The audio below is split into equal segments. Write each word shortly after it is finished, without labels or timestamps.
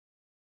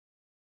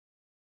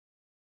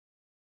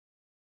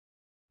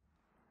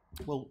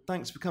Well,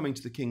 thanks for coming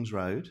to the King's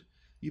Road.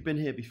 You've been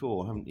here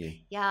before, haven't you?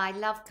 Yeah, I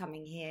love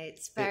coming here.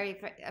 It's very,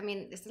 I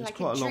mean, it's like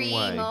quite a a long dream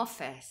way.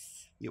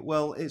 office. Yeah,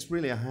 well, it's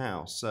really a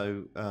house,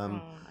 so.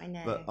 I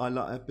know. But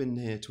I've been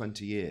here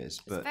 20 years.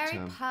 It's but very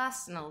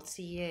personal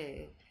to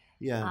you.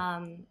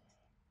 Yeah.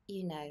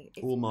 You know.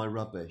 All my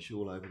rubbish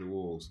all over the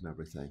walls and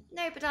everything.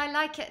 No, but I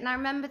like it, and I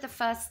remember the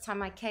first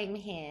time I came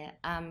here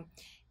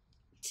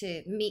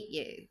to meet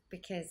you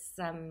because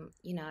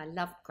you know, I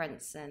loved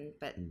Grenson,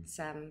 but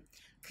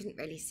couldn't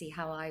really see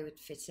how I would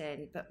fit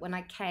in. But when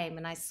I came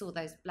and I saw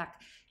those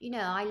black, you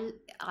know,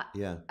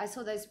 I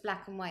saw those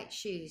black and white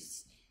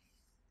shoes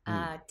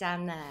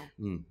down there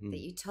that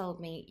you told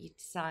me you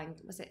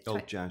designed. Was it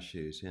old jazz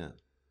shoes? Yeah.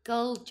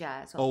 Gold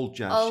jazz. Old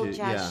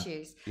jazz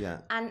shoes.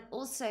 Yeah. And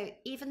also,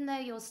 even though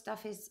your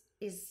stuff is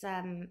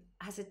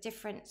has a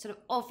different sort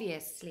of,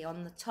 obviously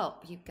on the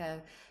top you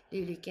go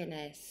Lulu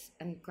Guinness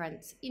and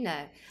Grenson, you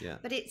know. Yeah.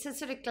 But it's a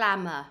sort of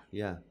glamour.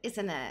 Yeah.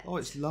 Isn't it? Oh,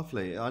 it's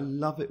lovely. I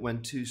love it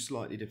when two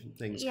slightly different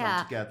things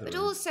come together. But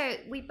also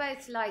we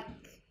both like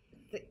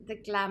the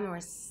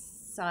glamorous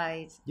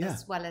side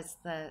as well as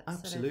the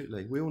absolutely.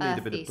 Sort of we all need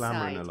a bit of glamour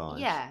side. in our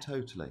lives. Yeah.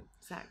 Totally.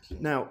 Exactly.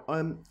 Now,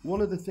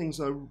 one of the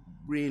things I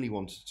really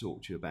wanted to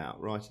talk to you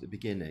about right at the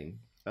beginning,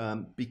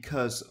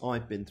 because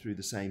I've been through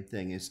the same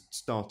thing, is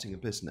starting a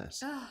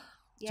business. Oh,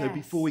 yes. So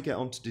before we get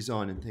on to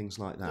design and things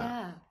like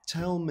that,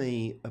 tell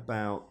me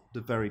about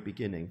the very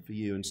beginning for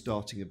you and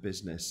starting a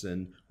business,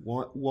 and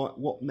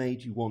what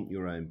made you want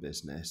your own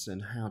business,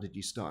 and how did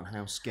you start, and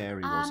how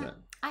scary was it?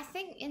 I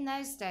think in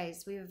those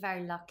days we were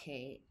very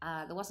lucky.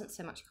 There wasn't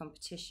so much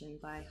competition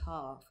by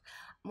half.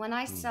 When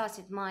I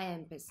started my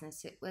own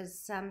business, it was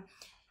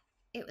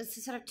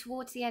sort of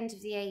towards the end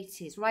of the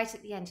 80s, right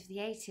at the end of the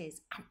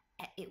 80s, and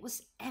it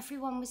was,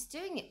 everyone was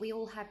doing it. We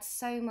all had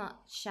so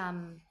much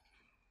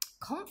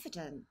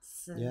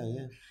confidence.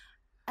 And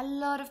a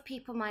lot of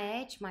people my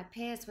age, my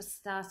peers, were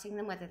starting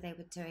them, whether they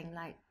were doing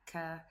like,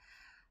 I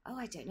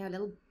don't know, a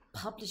little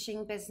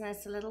publishing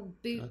business, a little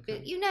boot,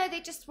 you know,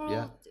 they just were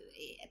all,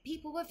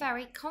 people were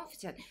very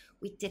confident.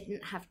 We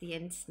didn't have the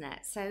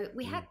internet, so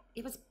we had,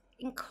 it was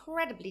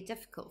incredibly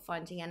difficult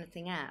finding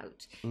anything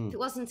out if it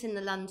wasn't in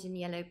the London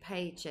Yellow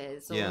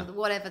Pages or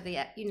whatever the,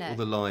 you know, or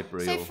the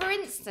library. So for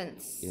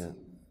instance,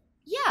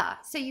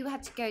 so you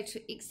had to go to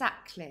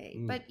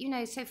but you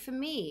know, so for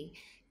me,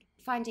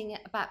 finding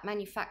about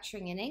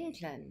manufacturing in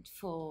England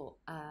for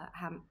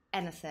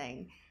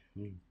anything,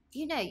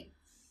 you know,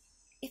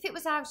 if it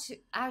was out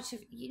of,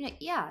 you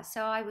know,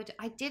 so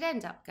I did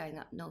end up going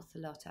up north a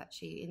lot,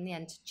 actually. In the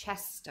end,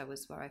 Chester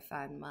was where I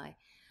found my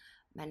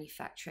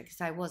manufacturer, because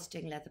I was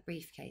doing leather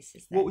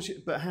briefcases then. What was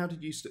it? But how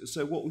did you?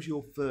 So what was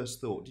your first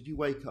thought? Did you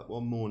wake up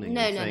one morning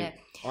and think,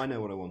 I know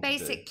what I want to do?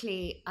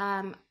 Basically,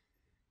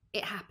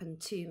 it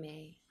happened to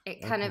me.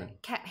 It kind of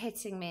kept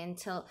hitting me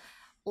until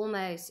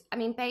almost. I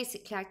mean,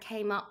 basically, I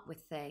came up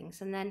with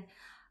things, and then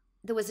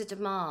there was a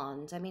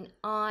demand. I mean,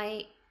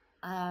 I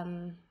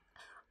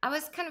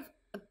was kind of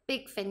a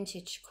big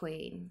vintage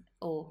queen,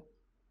 or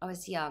I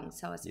was young,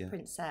 so I was a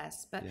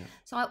princess, but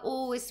so I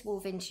always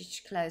wore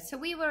vintage clothes. So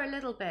we were a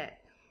little bit,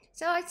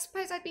 so I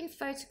suppose I'd been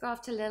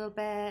photographed a little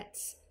bit.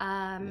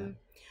 And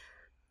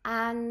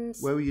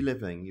where were you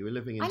living? You were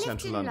living in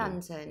central London. I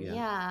lived in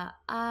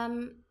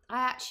London, I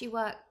actually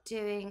worked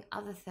doing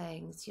other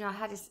things. You know, I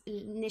had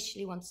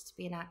initially wanted to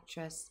be an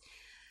actress.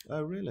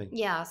 Oh, really?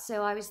 Yeah,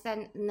 so I was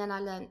then, and then I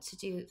learned to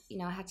do, you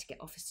know, I had to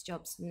get office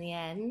jobs in the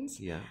end.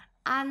 Yeah.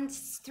 And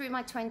through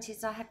my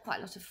 20s, I had quite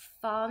a lot of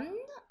fun.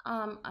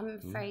 I'm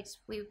afraid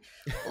we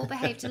all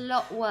behaved a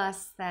lot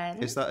worse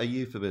then. Is that a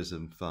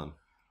euphemism, fun?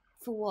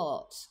 For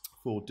what?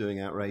 For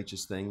doing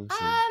outrageous things?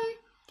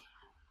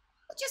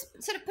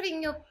 Just sort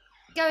of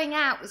going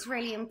out was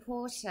really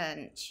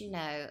important, you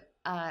know,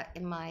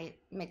 in my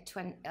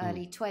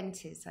early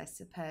 20s, I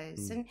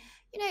suppose. And,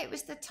 you know, it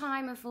was the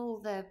time of all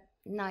the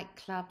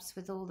nightclubs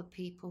with all the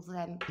people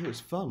then. It was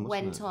fun,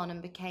 went on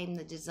and became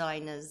the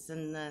designers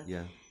and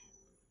the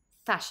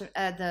fashion,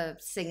 the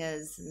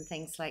singers and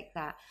things like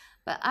that.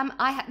 But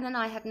I had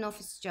an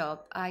office job.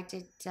 I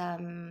did.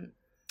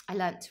 I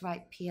learnt to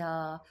write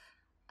PR.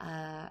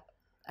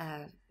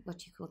 What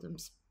do you call them?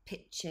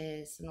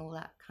 Pitches and all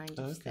that kind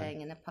of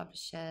thing, and the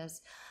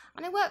publishers.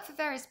 And I worked for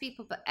various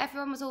people, but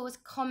everyone was always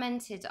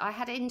commented. I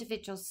had an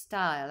individual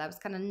style. I was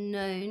kind of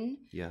known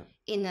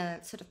in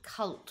a sort of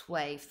cult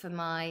way for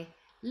my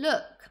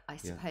look, I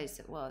suppose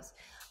it was.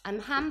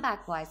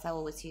 Handbag-wise, I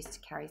always used to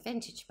carry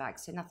vintage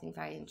bags, so nothing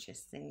very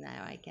interesting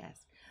there, I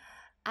guess.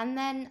 And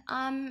then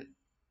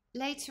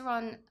later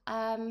on,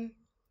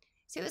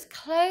 so it was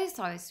clothes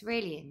I was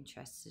really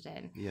interested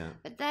in. Yeah.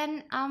 But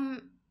then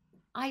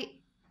I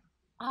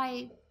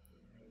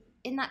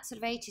in that sort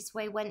of 80s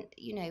way wanted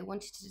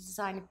to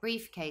design a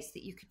briefcase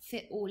that you could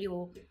fit all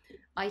your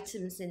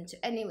items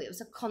into. Anyway, it was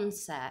a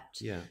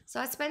concept. Yeah. So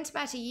I spent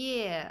about a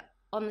year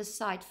on the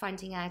side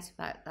finding out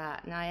about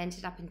that, and I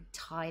ended up in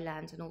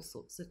Thailand and all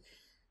sorts of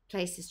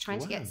places trying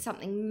to get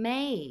something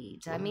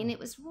made. I mean, it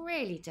was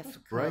really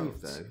difficult. That's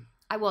brave, though.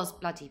 I was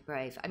bloody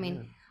brave. I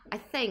mean, I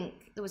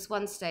think there was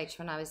one stage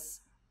when I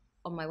was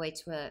on my way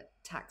to a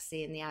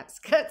taxi in the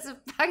outskirts of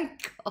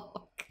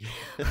Bangkok,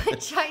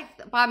 which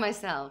by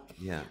myself.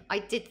 Yeah. I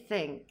did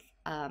think,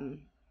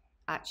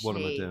 actually, what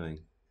am I doing?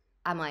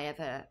 Am I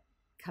ever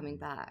coming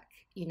back?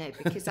 You know,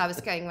 because I was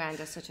going around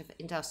a sort of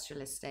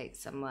industrial estate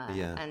somewhere.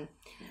 Yeah. And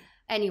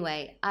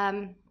anyway,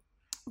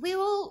 we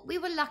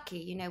were lucky,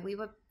 you know, we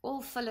were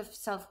all full of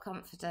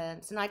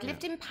self-confidence. And I'd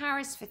lived in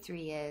Paris for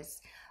 3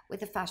 years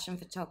with a fashion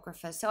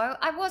photographer. So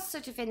I was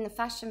sort of in the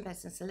fashion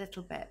business a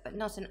little bit, but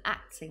not an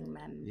acting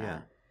member. Yeah.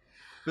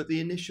 But the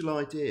initial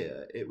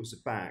idea, it was a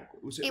bag.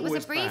 It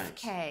was a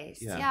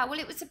briefcase. Yeah, well,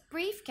 it was a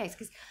briefcase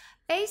because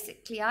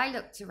basically I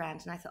looked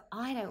around and I thought,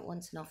 I don't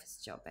want an office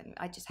job. And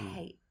I just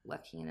hate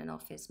working in an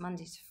office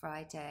Monday to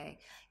Friday.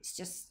 It's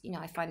just, you know,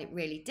 I find it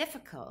really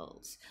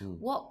difficult.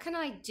 What can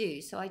I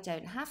do so I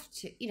don't have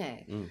to, you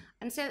know?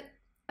 And so,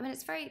 I mean,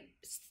 it's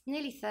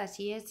nearly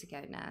 30 years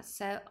ago now.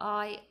 So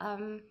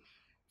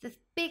the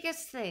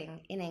biggest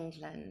thing in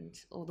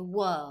England or the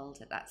world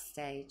at that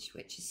stage,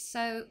 which is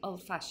so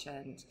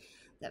old-fashioned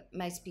that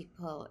most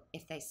people,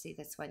 if they see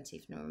this, won't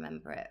even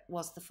remember it,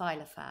 was the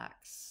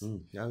filofax.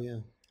 Oh, yeah.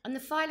 And the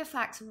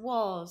filofax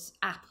was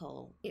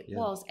Apple. It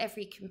was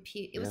every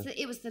computer.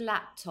 It was the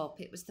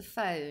laptop. It was the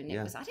phone.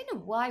 It was. I don't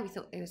know why we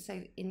thought it was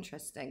so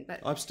interesting,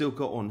 but I've still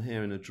got one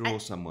here in a drawer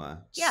somewhere.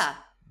 Yeah.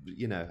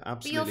 You know,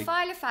 absolutely. But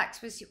your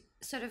filofax was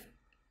sort of.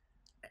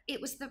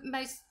 It was the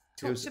most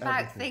talked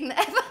about thing that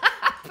ever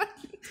happened.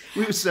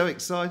 We were so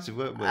excited,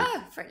 weren't we?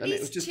 Oh, for at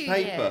least 2 years.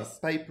 And it was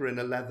just paper in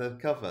a leather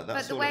cover.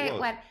 That's but the way it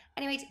went.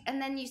 Anyway,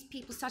 and then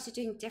people started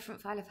doing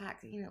different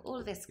filofax, you know, all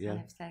of this kind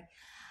of thing.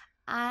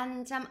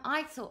 And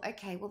I thought,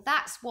 okay, well,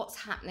 that's what's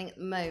happening at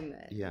the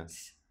moment. Yeah.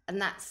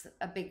 And that's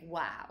a big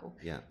wow.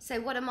 Yeah. So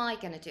what am I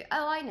going to do?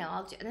 Oh, I know,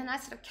 I'll do. And then I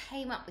sort of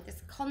came up with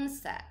this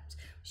concept,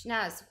 which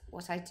now is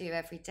what I do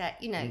every day,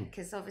 you know,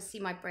 because obviously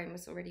my brain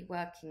was already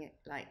working it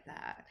like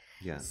that.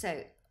 Yeah.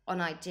 So on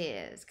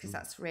ideas, because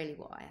that's really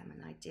what I am,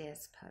 an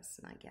ideas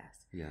person, I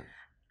guess. Yeah.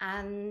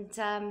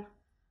 And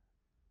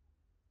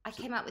I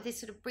came up with this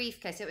sort of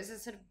briefcase. It was a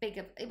sort of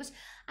bigger, it was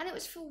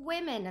for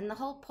women. And the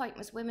whole point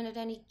was women had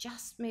only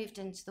just moved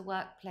into the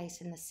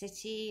workplace in the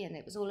city. And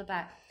it was all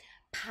about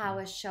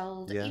power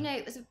shoulder. You know,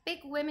 it was a big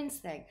women's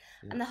thing.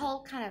 And the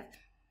whole kind of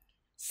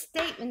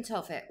statement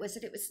of it was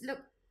that it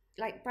looked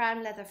like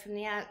brown leather from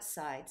the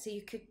outside. So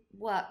you could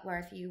work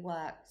wherever you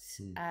worked.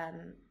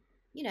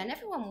 You know, and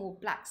everyone wore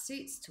black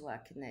suits to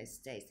work in those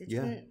days. They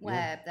didn't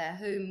wear their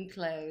home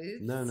clothes.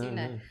 No,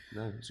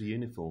 it's a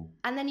uniform.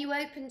 And then you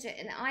opened it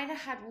and it either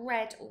had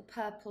red or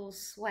purple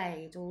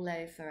suede all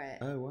over it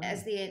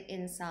as the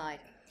inside.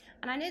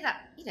 And I knew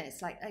that, you know,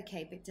 it's like,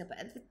 okay, big deal. But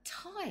at the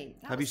time...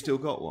 Have you still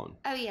got one?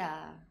 Oh,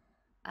 yeah.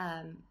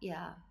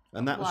 Yeah.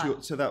 And that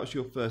was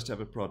your first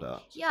ever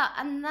product? Yeah,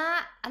 and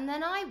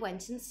then I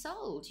went and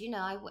sold. You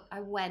know,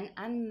 I went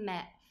and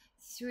met...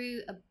 through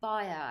a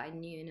buyer I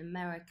knew in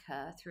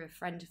America, through a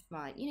friend of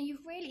mine. You know, you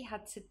really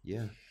had to...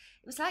 Yeah.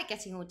 It was like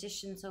getting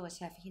auditions or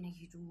whatever. You know,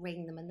 you'd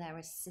ring them and their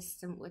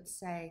assistant would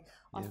say,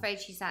 I'm afraid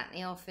she's out in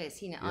the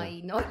office, you know,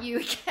 i.e. not you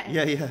again.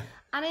 Yeah, yeah.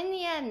 And in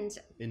the end...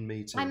 in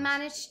meetings. I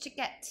managed to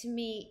get to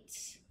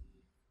meet...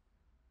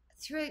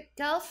 through a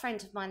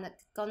girlfriend of mine that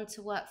had gone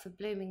to work for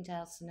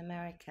Bloomingdale's in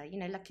America. You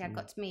know, luckily I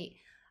got to meet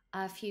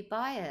a few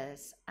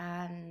buyers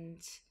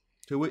and...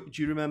 So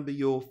do you remember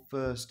your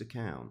first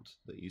account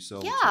that you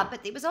sold? Yeah,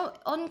 but it was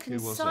on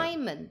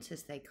consignment,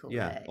 as they call it.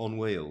 Yeah, on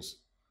wheels.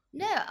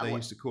 No, they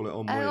used to call it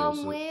on wheels.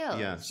 On wheels.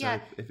 Yeah.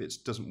 So if it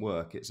doesn't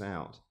work, it's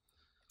out.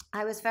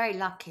 I was very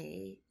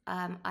lucky.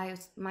 I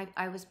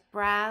was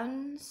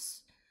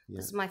Browns. Yeah.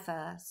 This was my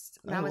first.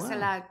 And I was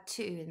allowed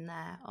 2 in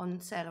there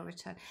on sale or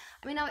return.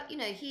 I mean,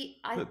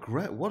 But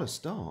great! What a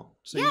start.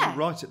 So you were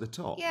right at the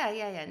top.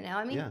 Yeah. No,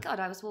 I mean,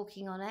 God, I was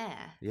walking on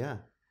air. Yeah,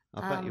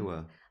 I bet you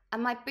were.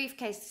 And my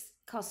briefcase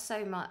cost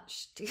so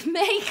much to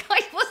make.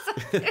 I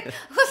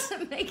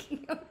wasn't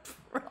making a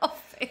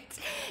profit.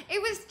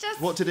 It was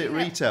just... What did it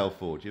retail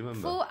for? Do you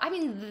remember?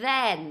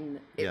 Then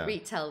it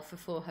retailed for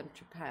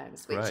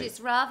 £400, which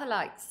is rather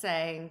like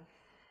saying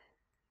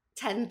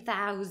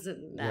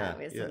 10,000 now,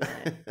 isn't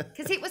it?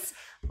 Because it was,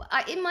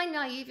 in my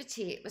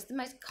naivety, it was the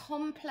most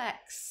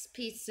complex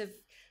piece of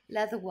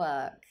leather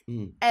work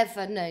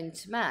ever known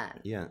to man.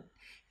 Yeah.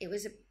 It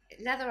was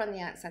leather on the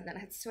outside, then it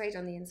had suede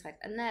on the inside,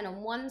 and then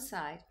on one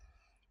side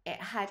it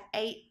had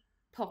 8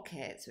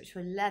 pockets which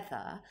were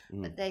leather,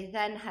 but they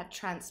then had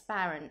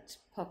transparent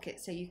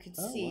pockets so you could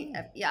see.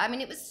 Wow. I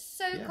mean, it was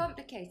so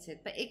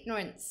complicated, but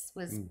ignorance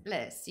was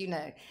bliss, you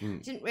know. I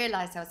didn't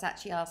realise I was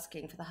actually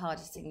asking for the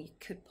hardest thing you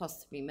could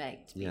possibly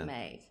make to be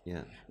made.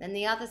 Yeah. Then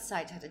the other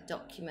side had a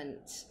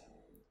document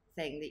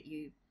thing that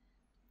you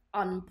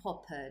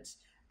unpoppered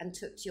and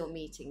took to your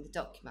meeting, the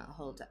document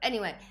holder.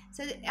 Anyway,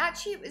 so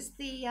actually it was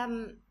the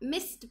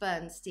Mr.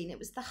 Bernstein, it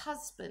was the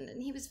husband,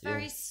 and he was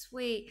very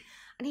sweet,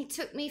 and he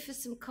took me for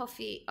some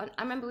coffee. I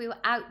remember we were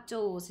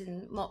outdoors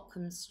in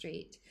Mottcombe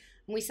Street,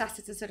 and we sat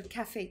at a sort of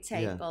cafe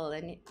table,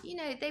 and, you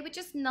know, they were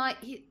just nice.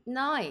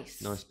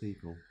 Nice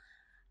people.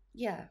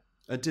 Yeah.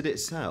 Did it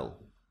sell?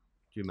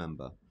 Do you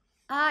remember?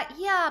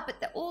 Yeah,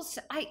 but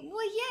also, I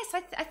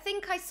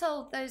think I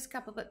sold those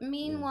couple. But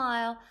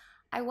meanwhile,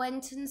 I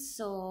went and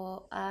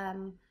saw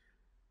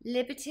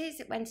Liberties.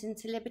 It went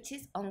into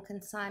Liberties on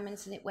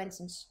consignment, and it went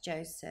into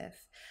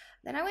Joseph.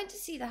 Then I went to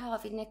see the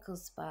Harvey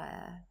Nichols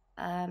buyer,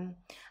 and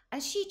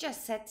she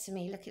just said to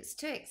me, "Look, it's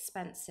too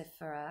expensive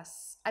for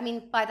us." I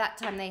mean, by that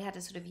time they had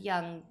a sort of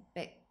young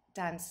bit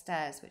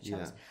downstairs, which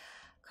I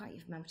can't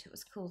even remember what it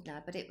was called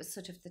now, but it was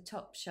sort of the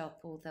Top Shop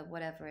or the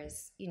whatever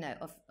is,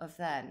 of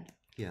then.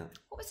 Yeah.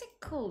 What was it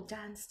called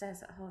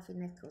downstairs at Harvey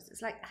Nichols?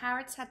 It's like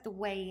Harrods had the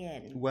Way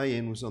In. Way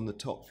In was on the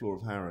top floor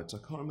of Harrods. I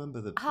can't remember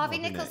the... Harvey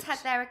Nichols had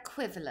their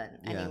equivalent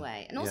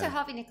anyway. And also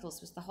Harvey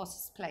Nichols was the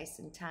hottest place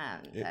in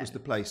town. It was the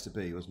place to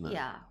be, wasn't it?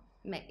 Yeah.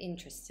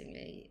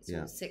 Interestingly, it's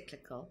all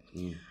cyclical.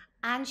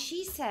 And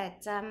she said,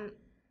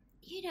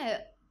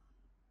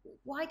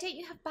 why don't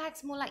you have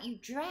bags more like you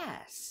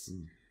dress?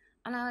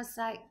 And I was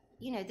like,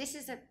 this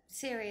is a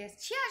serious...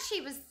 She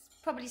actually was...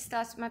 probably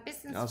started my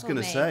business. I was going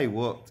to say,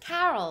 what?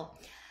 Carol.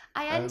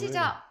 I ended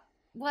up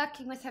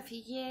working with her for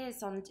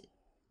years on,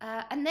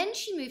 and then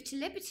she moved to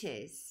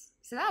Liberties.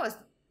 So that was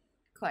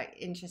quite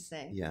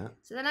interesting. Yeah.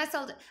 So then I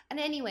sold it. And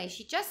anyway,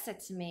 she just said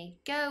to me,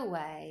 go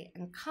away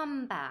and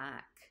come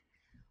back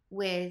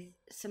with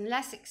some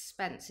less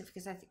expensive,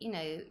 because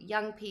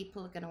young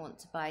people are going to want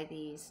to buy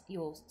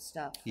your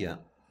stuff. Yeah.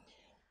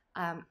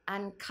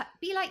 And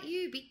be like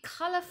you, be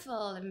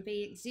colourful and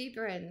be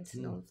exuberant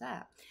and all of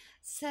that.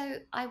 So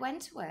I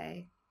went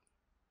away,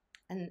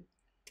 and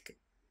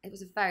it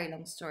was a very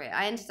long story.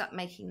 I ended up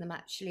making them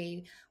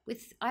actually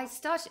I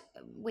started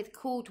with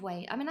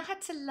cordway. I mean, I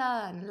had to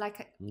learn,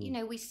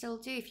 we still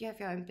do. If you have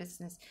your own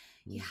business,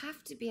 you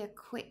have to be a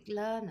quick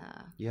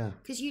learner. Yeah.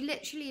 Because you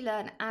literally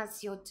learn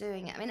as you're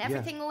doing it. I mean,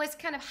 everything always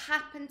kind of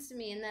happened to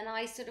me, and then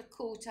I sort of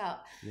caught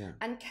up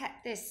and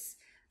kept this...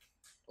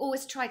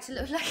 always try to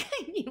look like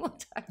I knew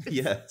what I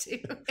was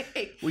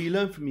doing. Well, you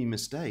learn from your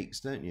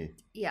mistakes, don't you?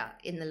 Yeah,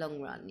 in the long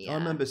run, I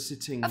remember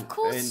sitting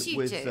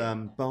with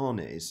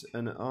Barney's,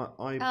 and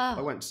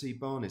I went to see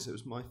Barney's. It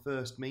was my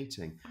first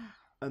meeting,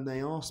 and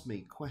they asked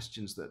me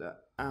questions that are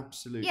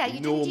absolutely normal. Yeah,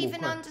 you didn't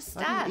even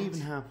understand. I didn't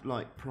even have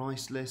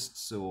price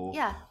lists or...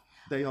 Yeah.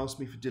 They asked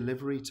me for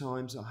delivery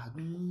times. I had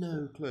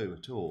no clue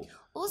at all.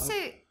 Also,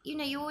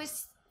 you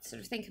always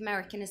sort of think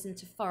American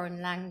isn't a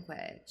foreign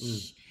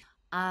language.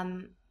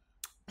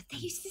 But they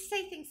used to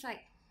say things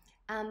like,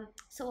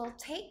 so I'll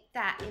take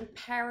that in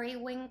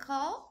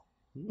periwinkle.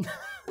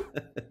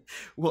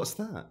 What's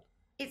that?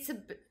 It's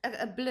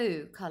a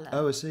blue colour.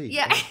 Oh, I see.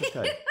 Yeah.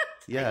 Okay.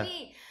 Yeah.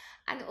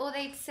 Or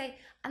they'd say,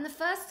 and the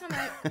first time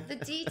the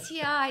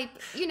DTI,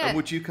 And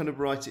would you kind of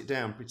write it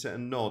down, pretend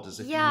and nod as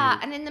if you knew?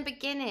 And in the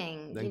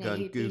beginning, then go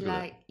and you'd Google be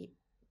like, it.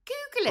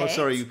 Google it. Oh,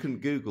 sorry, you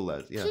couldn't Google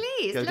that. Yeah.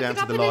 Please, go look down it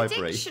to up the in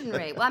library. a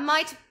dictionary. Well,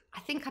 I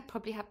think I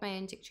probably have my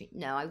own dictionary.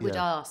 No, I would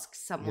ask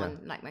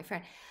someone like my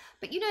friend.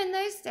 But in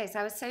those days,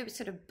 I was so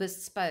sort of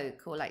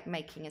bespoke, or like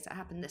making as it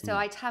happened. So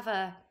I'd have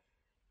a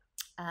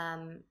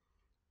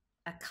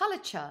color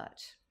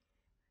chart.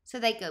 So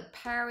they go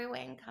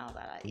periwinkle,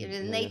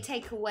 and they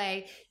take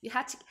away. You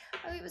had to.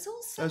 Oh, it was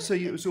all. So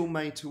it was all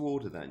made to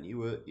order then.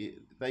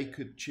 They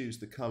could choose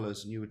the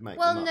colours, and you would make.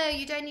 Well, them up. no,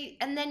 you'd only,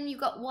 and then you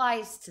got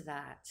wise to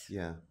that.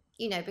 Yeah.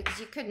 Because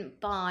you couldn't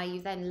buy,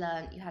 you then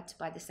learned you had to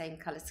buy the same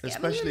colours again.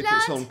 Especially if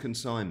it's on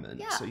consignment.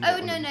 Yeah. So no.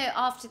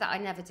 After that, I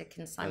never did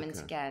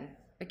consignment again,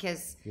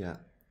 because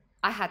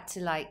I had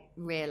to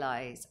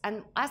realise.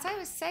 And as I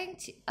was saying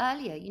to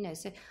earlier,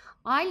 so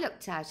I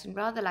looked out, and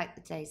rather like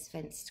the days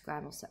of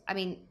Instagram or so, I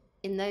mean,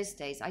 in those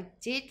days, I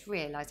did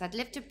realise I'd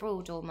lived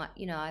abroad all my,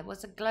 I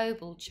was a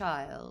global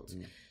child.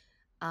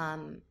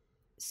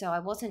 So I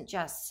wasn't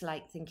just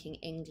thinking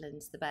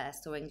England's the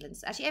best or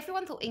England's... Actually,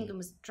 everyone thought England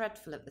was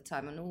dreadful at the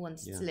time, and all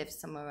wanted to live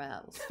somewhere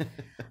else.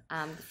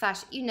 The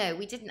fashion,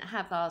 we didn't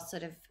have our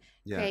sort of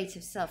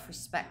creative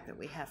self-respect that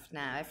we have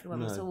now.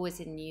 Everyone was always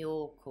in New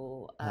York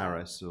or...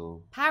 Paris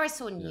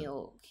or New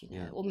York,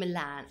 or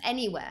Milan,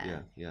 anywhere.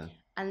 Yeah, yeah.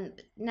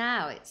 And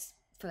now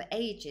for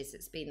ages,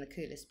 it's been the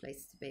coolest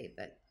place to be.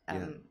 But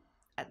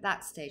at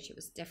that stage, it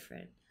was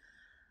different.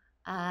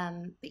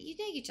 But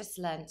you just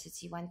learned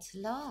as you went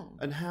along.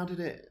 And how did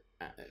it?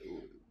 At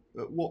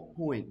what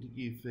point did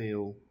you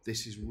feel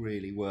this is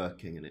really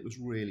working and it was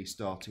really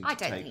starting to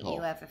take off? I don't think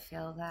you ever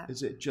feel that.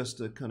 Is it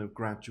just a kind of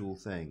gradual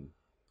thing?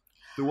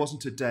 There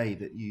wasn't a day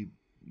that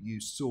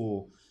you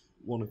saw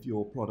one of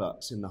your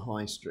products in the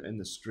high street, in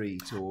the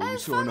street, or you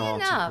saw an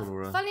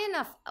article. Funny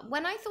enough,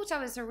 when I thought I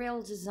was a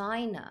real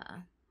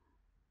designer,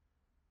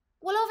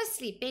 well,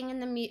 obviously being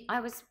in I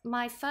was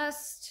my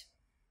first.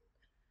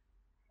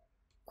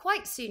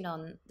 Quite soon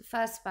on, the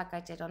first bag I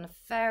did on a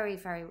very,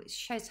 very, it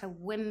shows how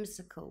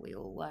whimsical we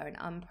all were and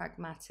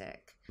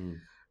unpragmatic.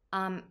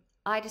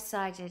 I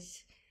decided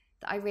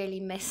that I really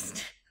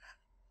missed,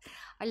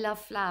 I love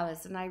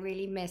flowers, and I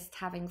really missed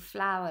having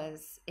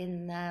flowers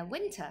in the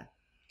winter.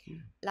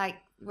 like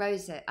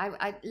roses.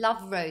 I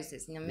love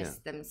roses and I miss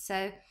them.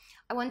 So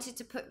I wanted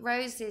to put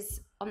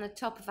roses on the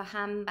top of a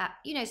handbag,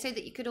 you know, so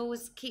that you could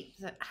always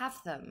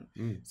have them.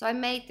 So I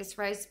made this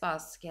rose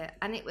basket,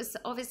 and it was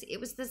obviously, it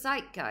was the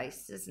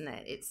zeitgeist, isn't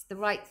it? It's the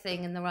right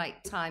thing in the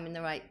right time in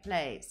the right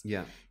place.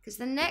 Yeah. Because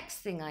the next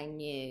thing I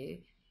knew,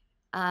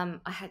 I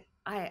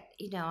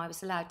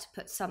was allowed to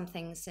put some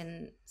things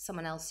in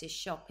someone else's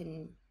shop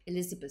in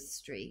Elizabeth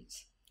Street.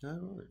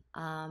 Oh,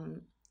 right.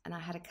 And I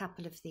had a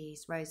couple of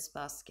these rose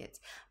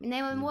baskets. I mean,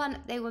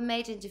 they were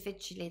made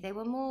individually. They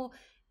were more,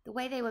 the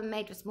way they were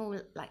made was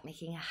more like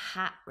making a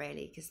hat,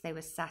 really, because they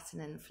were satin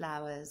and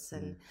flowers,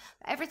 and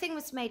everything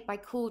was made by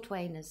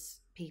cordwainers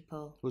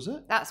people. Was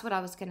it? That's what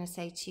I was going to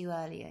say to you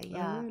earlier.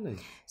 Yeah. Oh, really?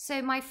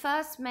 So my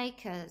first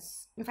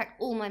makers, in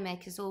fact, all my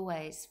makers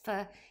always,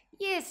 for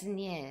years and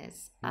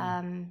years,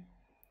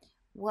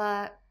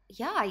 were,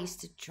 I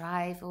used to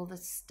drive all the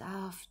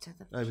stuff to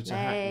the Over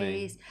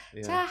place,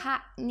 to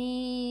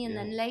Hackney, and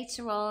then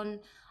later on,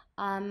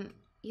 I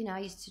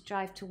used to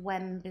drive to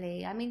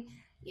Wembley. I mean,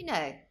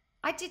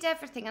 I did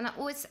everything, and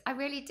I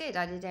really did.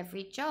 I did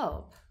every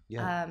job.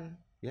 Yeah.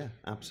 Yeah,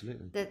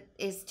 absolutely. That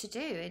is to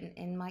do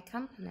in my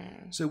company.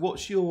 So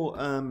what's your,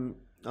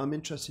 I'm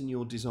interested in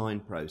your design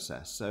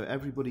process. So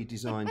everybody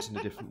designs in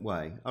a different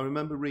way. I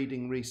remember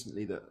reading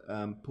recently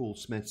that Paul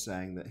Smith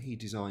saying that he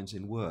designs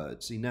in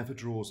words. He never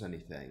draws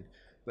anything,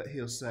 but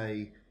he'll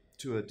say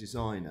to a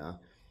designer,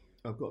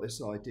 I've got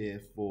this idea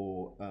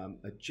for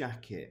a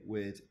jacket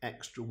with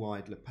extra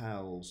wide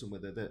lapels and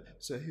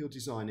so he'll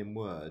design in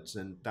words,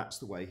 and that's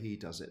the way he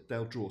does it.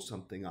 They'll draw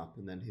something up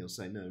and then he'll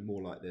say, no,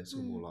 more like this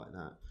or more like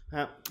that.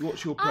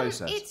 What's your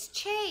process? It's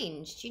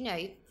changed,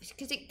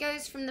 because it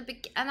goes from the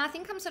beginning, and I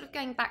think I'm sort of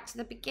going back to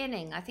the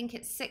beginning. I think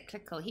it's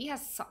cyclical. He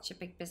has such a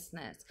big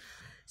business.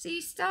 So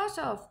you start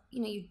off,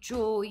 you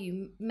draw,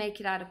 you make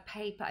it out of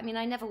paper. I mean,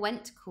 I never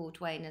went to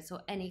cordwainers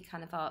or any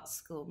kind of art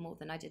school more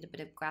than I did a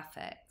bit of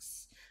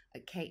graphics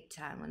at Cape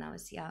Town when I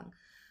was young.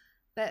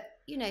 But,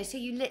 so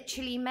you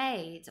literally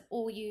made,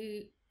 or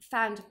you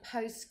found a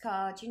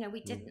postcard,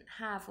 we didn't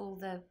have all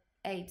the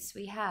aids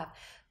we have,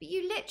 but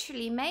you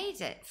literally made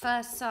it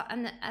first. So,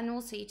 and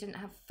also you didn't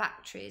have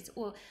factories,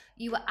 or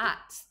you were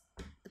at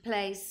the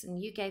place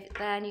and you gave it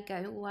there and you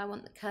go, oh, I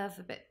want the curve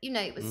a bit,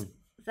 it was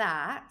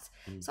that.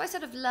 So I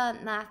sort of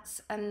learnt that,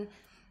 and,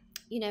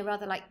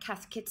 rather like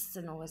Kath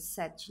Kidston always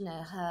said,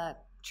 her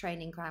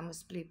training ground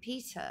was Blue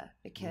Peter,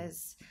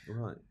 because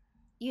right.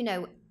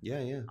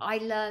 I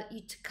learned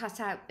you to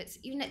cut out bits.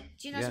 Do you know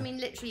what I mean?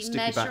 Literally sticky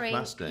measuring,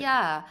 back plastic.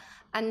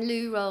 and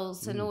loo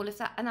rolls and all of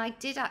that. And I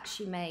did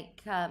actually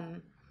make,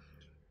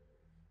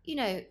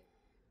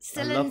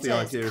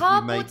 cylinders,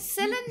 cardboard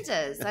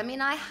cylinders. I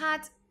mean, I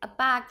had a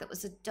bag that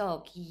was a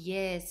dog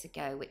years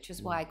ago, which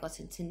was why I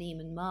got into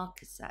Neiman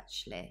Marcus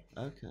actually.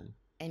 Okay.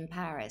 In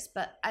Paris,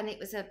 and it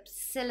was a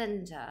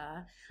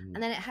cylinder,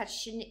 and then it had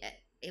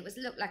it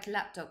looked like a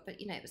lapdog, but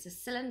it was a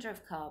cylinder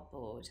of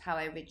cardboard, how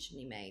I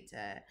originally made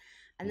it.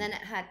 And then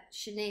it had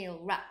chenille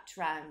wrapped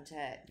around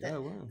it.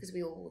 Because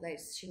we all wore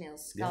those chenille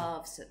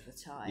scarves at the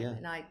time. Yeah.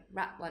 And I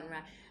wrapped one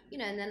around,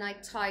 and then I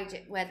tied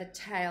it where the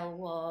tail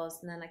was.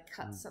 And then I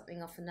cut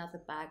something off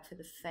another bag for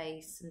the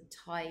face and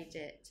tied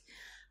it.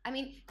 I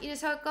mean,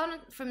 so I've gone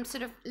from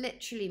sort of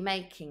literally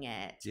making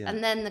it. Yeah.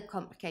 And then the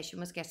complication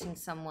was getting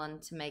someone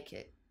to make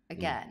it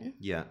again.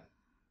 Yeah.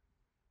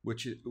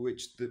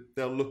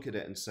 They'll look at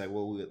it and say,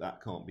 well,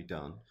 that can't be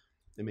done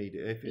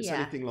immediately. If it's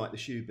anything like the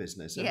shoe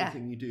business,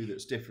 anything you do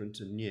that's different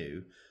and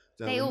new,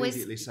 they'll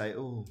immediately say,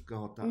 oh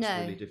God,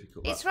 that's really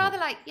difficult. It's rather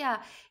like,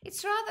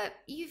 it's rather,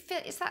 you feel,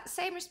 it's that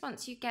same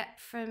response you get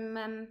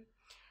from,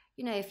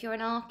 if you're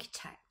an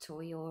architect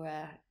or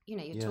you're,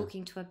 you're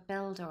talking to a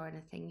builder or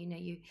anything,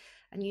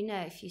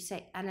 if you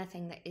say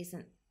anything that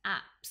isn't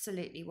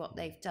absolutely what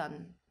they've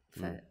done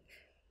for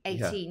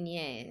 18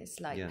 years,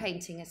 like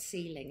painting a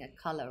ceiling a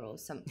colour or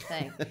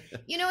something.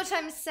 You know what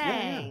I'm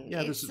saying?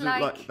 Yeah. There's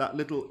like that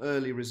little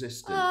early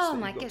resistance that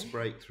you've got to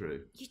break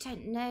through. You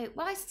don't know.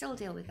 Well, I still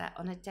deal with that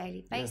on a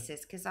daily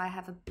basis because I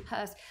have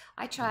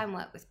I try and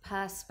work with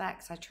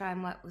perspex. I try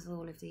and work with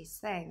all of these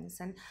things.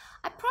 And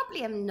I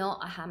probably am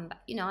not a handbag.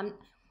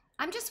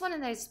 I'm just one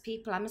of those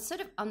people. I'm a sort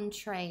of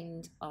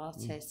untrained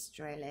artist,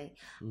 really.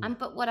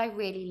 But what I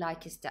really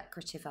like is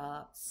decorative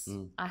arts.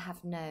 I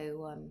have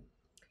no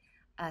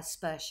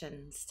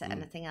aspersions to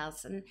anything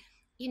else, and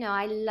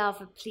I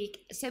love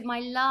applique. So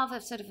my love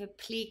of sort of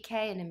applique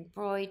and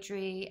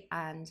embroidery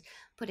and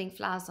putting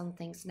flowers on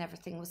things and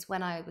everything was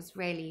when I was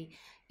really,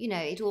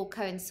 it all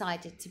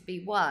coincided to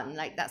be one.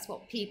 Like that's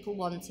what people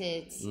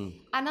wanted,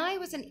 and I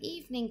was an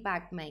evening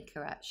bag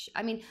maker. Actually,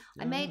 I mean,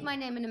 I made my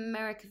name in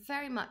America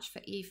very much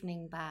for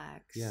evening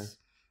bags.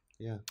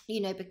 Yeah.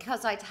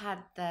 Because I'd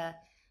had the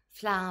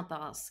flower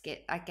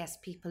basket. I guess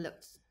people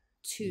looked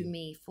to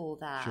me for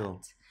that.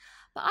 Sure.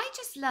 But I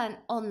just learned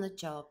on the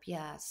job,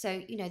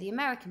 So, the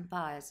American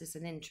buyers is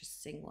an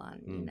interesting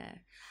one,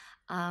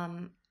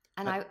 And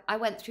I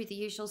went through the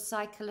usual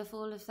cycle of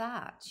all of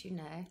that,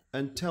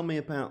 And tell me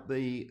about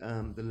the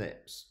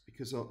lips,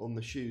 because on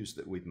the shoes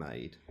that we've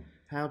made,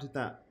 how did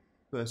that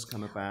first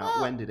come about?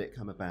 Well, when did it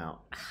come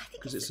about?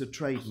 Because it's a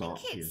trademark.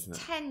 I think it's isn't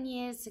it? 10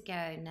 years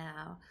ago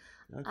now.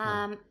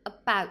 Okay.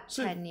 About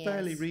 10 years.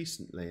 Fairly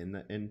recently in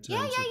terms of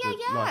the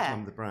lifetime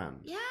of the brand.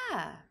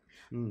 Yeah.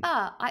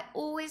 But I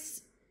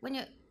always, when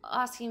you're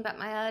asking about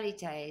my early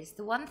days,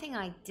 the one thing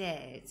I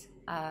did,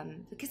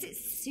 because it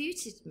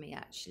suited me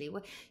actually,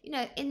 you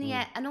know, in the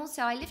end, and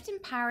also I lived in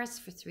Paris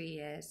for 3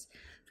 years,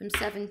 from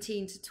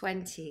 17 to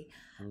 20.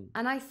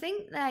 And I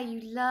think there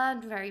you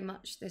learned very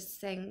much this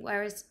thing,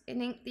 whereas in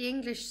the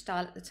English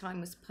style at the time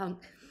was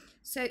punk.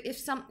 So if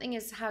something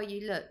is how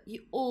you look,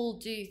 you all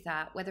do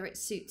that, whether it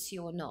suits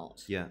you or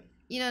not. Yeah.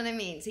 You know what I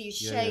mean? So you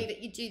shave it,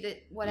 you do the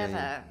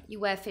whatever, you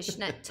wear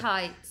fishnet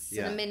tights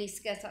and a mini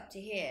skirt up to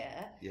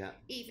here,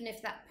 even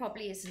if that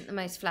probably isn't the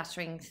most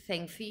flattering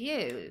thing for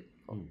you.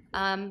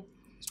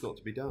 It's got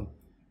to be done.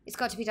 It's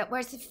got to be done.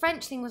 Whereas the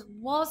French thing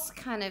was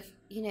kind of,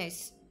 you know,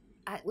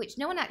 which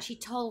no one actually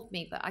told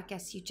me, but I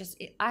guess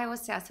I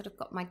always say I sort of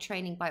got my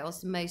training by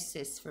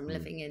osmosis from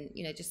living in,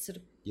 you know, just sort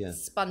of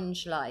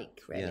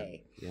sponge-like,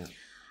 really. Yeah.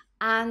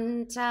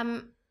 And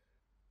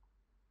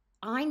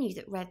I knew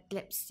that red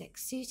lipstick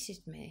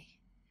suited me.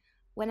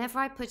 Whenever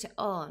I put it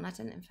on, I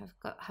don't know if I've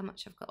got how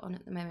much I've got on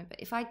at the moment, but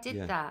if I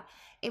did that,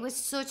 it was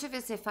sort of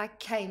as if I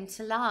came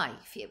to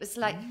life. It was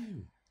like,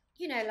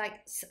 you know,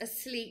 like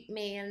asleep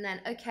me, and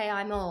then okay,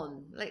 I'm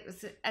on. Like,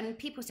 and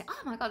people say,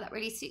 "Oh my God, that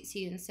really suits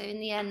you." And so in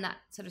the end, that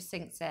sort of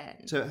sinks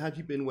in. So had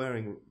you been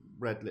wearing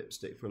red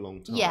lipstick for a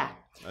long time? Yeah.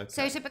 Okay.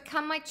 So to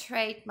become my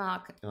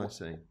trademark, I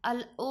see.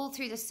 All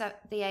through the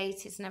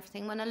 80s and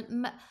everything,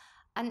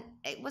 and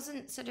it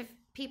wasn't sort of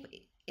people.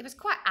 It was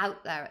quite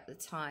out there at the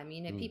time,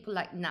 you know. People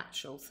like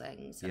natural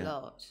things a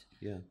lot.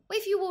 Yeah. Well,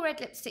 if you wore red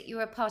lipstick, you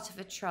were a part of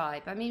a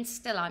tribe. I mean,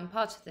 still, I'm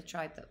part of the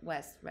tribe that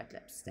wears red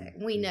lipstick.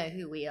 We know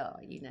who we are,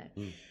 you know.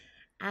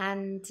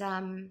 And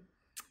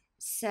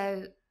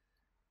so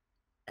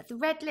the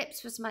red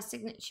lips was my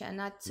signature,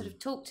 and I'd sort of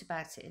talked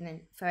about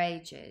it for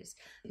ages.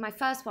 My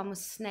first one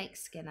was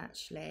snakeskin,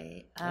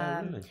 actually.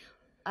 Really?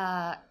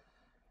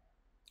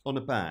 On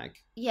a bag?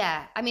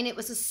 Yeah, I mean, it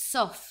was a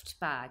soft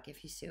bag,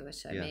 if you see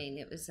what I mean.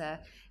 It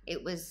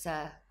was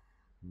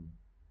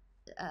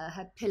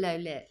had pillow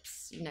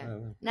lips, you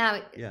know. Oh,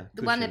 now,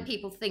 the one that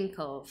people think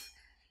of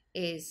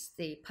is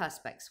the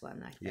Perspex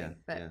one, I think,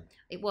 but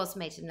it was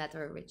made in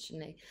leather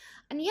originally.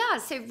 And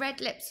so red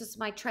lips was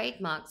my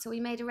trademark, so we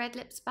made a red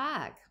lips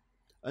bag.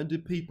 And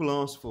did people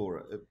ask for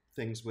it?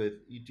 Things with,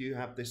 do you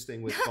have this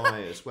thing with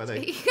buyers where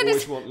they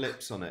always want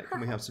lips on it?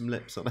 Can we have some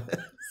lips on it?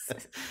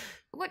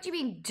 What do you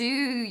mean, do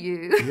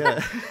you?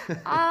 Yeah. Do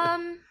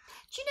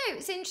you know,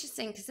 it's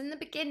interesting because in the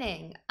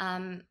beginning,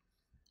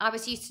 I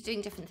was used to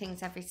doing different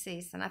things every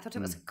season. I thought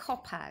it was a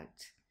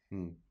cop-out.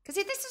 Because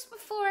this was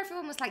before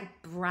everyone was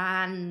like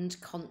brand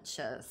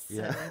conscious.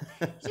 Yeah.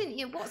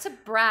 What's a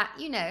brand?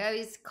 You know,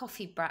 his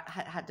coffee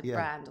had a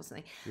brand or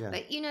something. Yeah.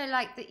 But, you know,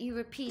 like that you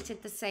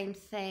repeated the same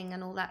thing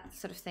and all that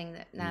sort of thing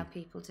that now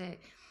people do.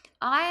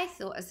 I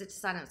thought as a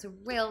designer it was a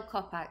real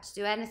cop-out to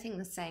do anything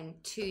the same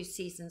 2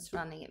 seasons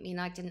running. I mean,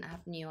 I didn't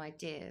have new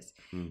ideas.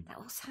 That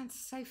all sounds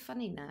so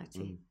funny now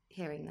to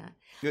hearing that.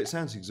 Yeah, it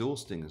sounds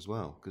exhausting as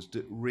well, because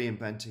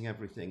reinventing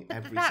everything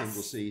every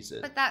single season.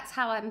 But that's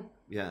how I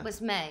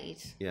was made.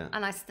 Yeah.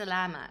 And I still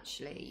am,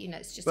 actually. You know,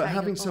 it's just. But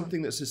having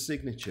something that's a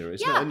signature,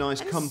 isn't it a nice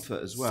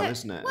comfort as well,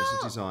 isn't it, as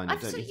a designer,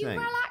 don't you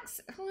think?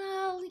 Relax.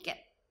 Well, you get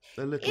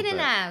in and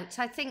out.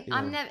 I think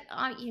I'm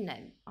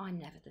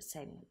never the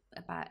same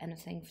about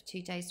anything for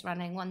 2 days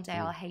running. One day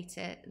I'll hate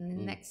it, and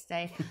the next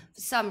day, for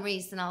some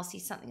reason, I'll see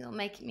something that'll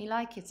make me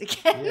like it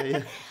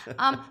again.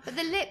 But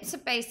the lips are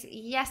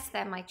basically, yes,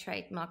 they're my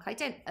trademark. I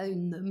don't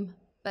own them,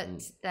 but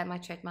they're my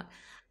trademark.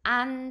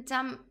 And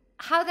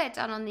how they're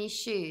done on these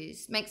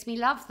shoes makes me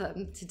love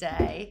them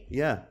today.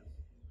 Yeah.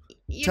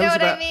 You know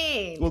what I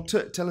mean? Well,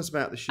 tell us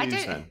about the shoes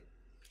then.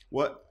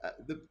 What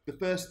the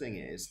first thing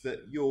is that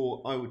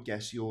I would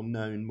guess you're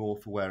known more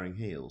for wearing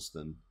heels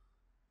than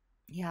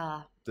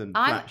flat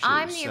shoes.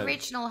 I'm the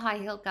original high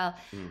heel girl.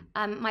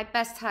 My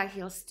best high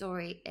heel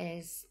story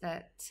is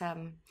that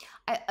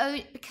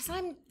because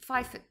I'm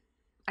 5 foot.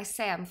 I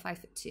say I'm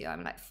 5'2".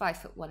 I'm like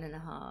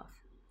 5'1.5",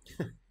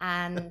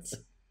 and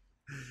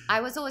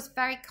I was always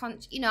very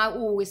conscious. You know, I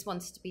always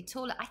wanted to be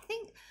taller. I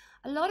think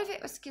a lot of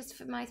it was because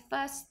for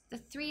the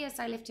 3 years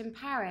I lived in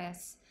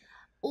Paris,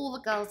 all the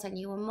girls I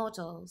knew were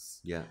models.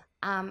 Yeah.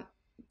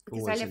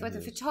 Because I lived with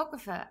a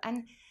photographer,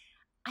 and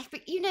so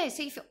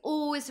if you're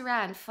always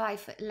around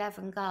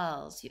 5'11"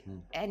 girls,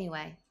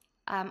 anyway.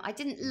 I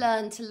didn't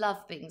learn to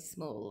love being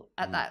small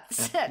at that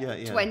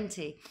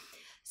 20.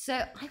 So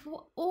I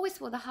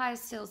always wore the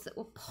highest heels that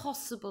were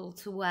possible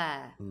to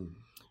wear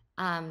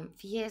for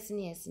years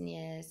and years and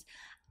years.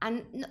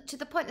 And to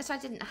the point that I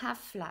didn't have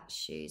flat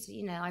shoes,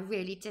 you know, I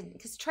really didn't,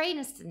 because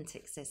trainers didn't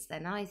exist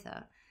then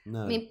either.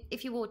 No. I mean,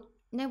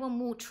 no one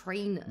wore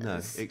trainers. No,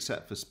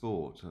 except for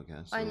sport, I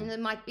guess. I mean, there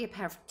might be a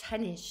pair of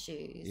tennis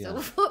shoes or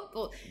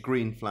football.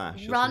 Green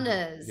flash.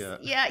 Runners.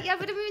 Yeah,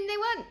 but I mean, they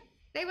weren't.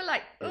 They were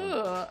like,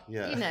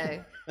 you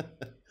know.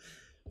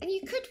 And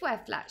you could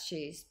wear flat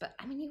shoes, but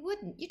I mean, you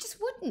wouldn't. You just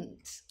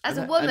wouldn't. as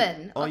a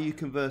woman. Are you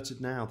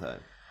converted now, though?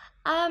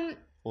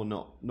 Or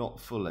not? Not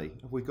fully.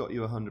 Have we got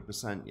you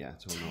 100%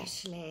 yet, or not?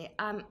 Totally.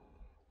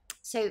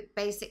 So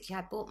basically,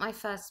 I bought my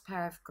first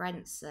pair of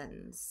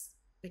Grensons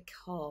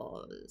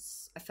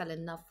because I fell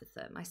in love with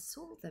them. I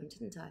saw them,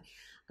 didn't I?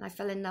 And I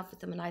fell in love with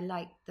them, and I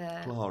liked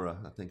the Clara,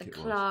 I think it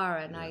was.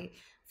 Clara, and I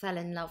fell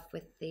in love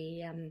with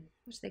the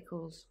what are they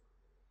called?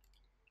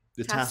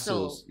 The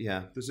tassels.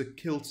 Yeah. There's a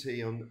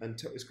kilty on,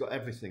 and it's got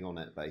everything on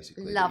it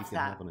basically. Love that you can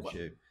have on a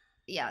shoe.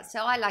 Yeah, so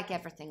I like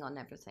everything on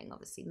everything,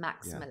 obviously,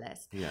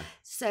 maximalist. Yeah.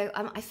 So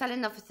I fell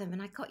in love with them,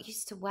 and I got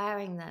used to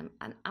wearing them.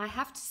 And I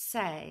have to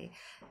say,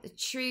 the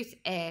truth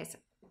is,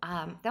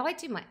 though I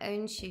do my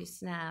own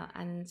shoes now,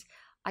 and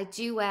I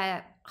do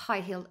wear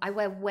high-heeled, I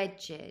wear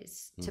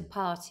wedges to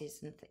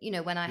parties, and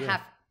when I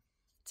have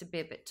to be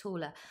a bit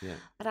taller. Yeah.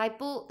 But I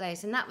bought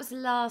those, and that was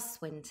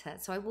last winter.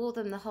 So I wore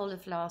them the whole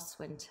of last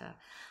winter.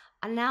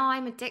 And now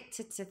I'm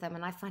addicted to them,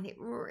 and I find it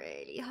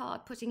really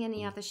hard putting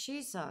any other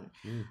shoes on.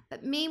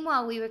 But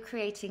meanwhile, we were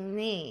creating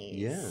these.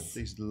 Yeah,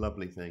 these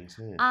lovely things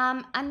here.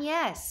 And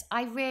yes,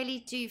 I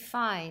really do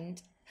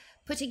find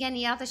putting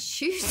any other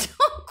shoes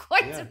on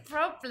quite a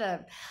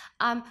problem.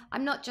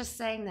 I'm not just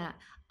saying that.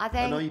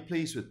 And are you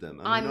pleased with them?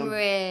 I'm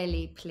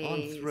really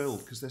pleased. I'm thrilled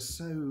because they're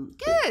so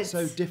good,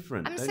 so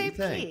different. I'm don't so you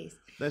think? Pleased.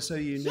 They're so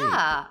unique.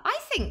 Yeah, I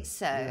think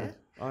so. Yeah.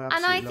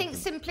 And I think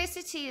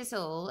simplicity is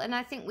all. And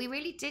I think we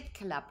really did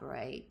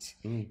collaborate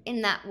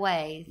in that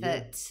way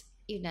that,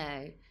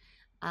 I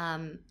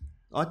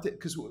think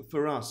because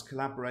for us,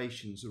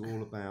 collaborations are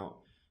all about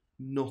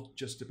not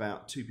just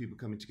about two people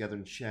coming together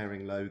and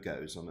sharing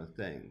logos on a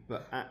thing,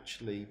 but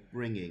actually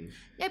bringing...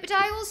 No, but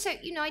I also,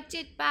 I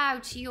did bow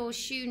to your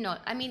shoe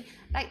knot. I mean,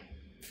 like,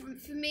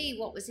 for me,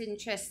 what was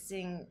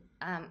interesting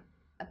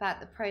about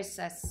the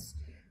process,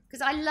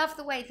 because I love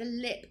the way the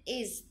lip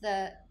is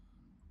the...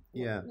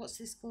 What's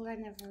this called? I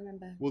never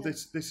remember. Well,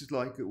 this is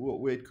like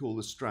what we'd call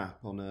the strap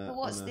on a... But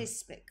what's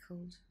this bit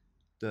called?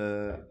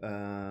 The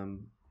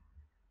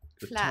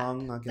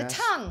tongue, I guess.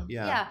 The tongue,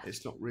 yeah.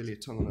 It's not really a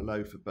tongue on a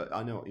loafer, but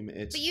I know what you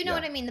mean. But you know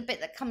what I mean, the bit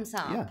that comes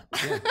up.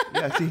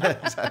 Yeah,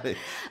 exactly.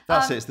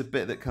 That's it, it's the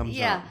bit that comes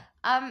up.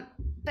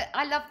 But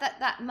I love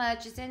that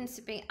merges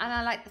into being... And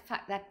I like the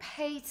fact they're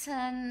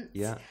patent.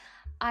 Yeah.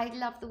 I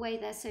love the way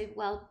they're so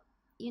well...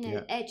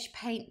 edge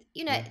paint,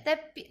 they're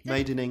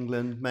made in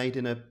England, made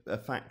in a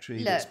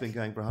factory that's been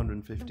going for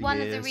 150 years. One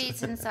of the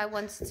reasons I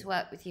wanted to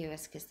work with you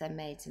is because they're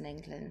made in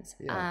England.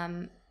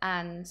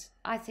 And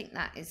I think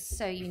that is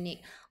so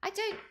unique. I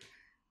think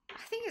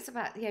it's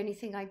about the only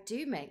thing I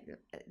do make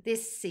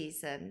this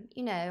season.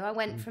 I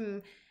went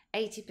from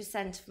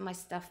 80% of my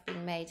stuff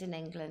being made in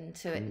England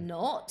to it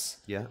not.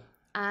 Yeah.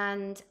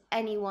 And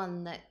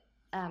anyone that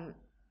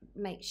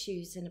makes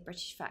shoes in a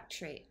British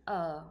factory,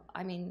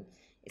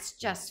 it's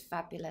just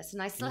fabulous.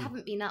 And I still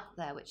haven't been up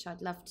there, which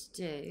I'd love to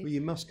do. Well,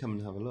 you must come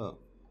and have a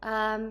look.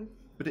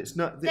 But it's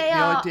not the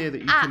idea that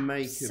you can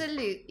make...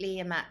 absolutely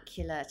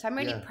immaculate. I'm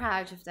really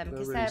proud of them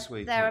because really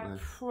sweet, they're a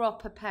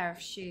proper pair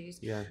of shoes.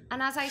 Yeah.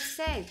 And as I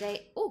say, can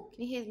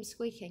you hear them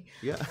squeaking?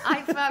 Yeah.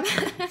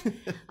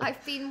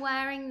 I've been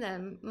wearing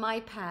them,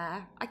 my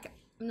pair. I'm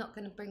not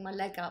going to bring my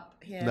leg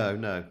up here.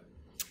 No.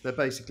 They're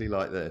basically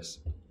like this.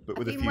 But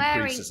with a few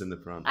creases in the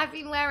front. I've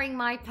been wearing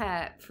my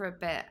pair for a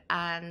bit,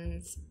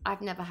 and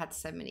I've never had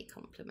so many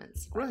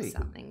compliments about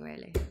something,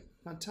 really.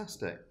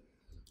 Fantastic.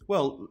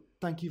 Well,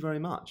 thank you very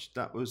much.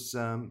 That was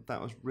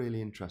really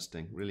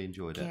interesting. Really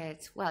enjoyed it.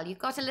 Good. Well, you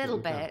got a little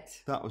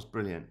bit. That was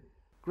brilliant.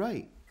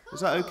 Great. Cool. Is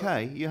that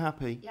okay? You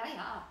happy?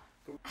 Yeah.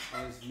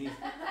 That was me.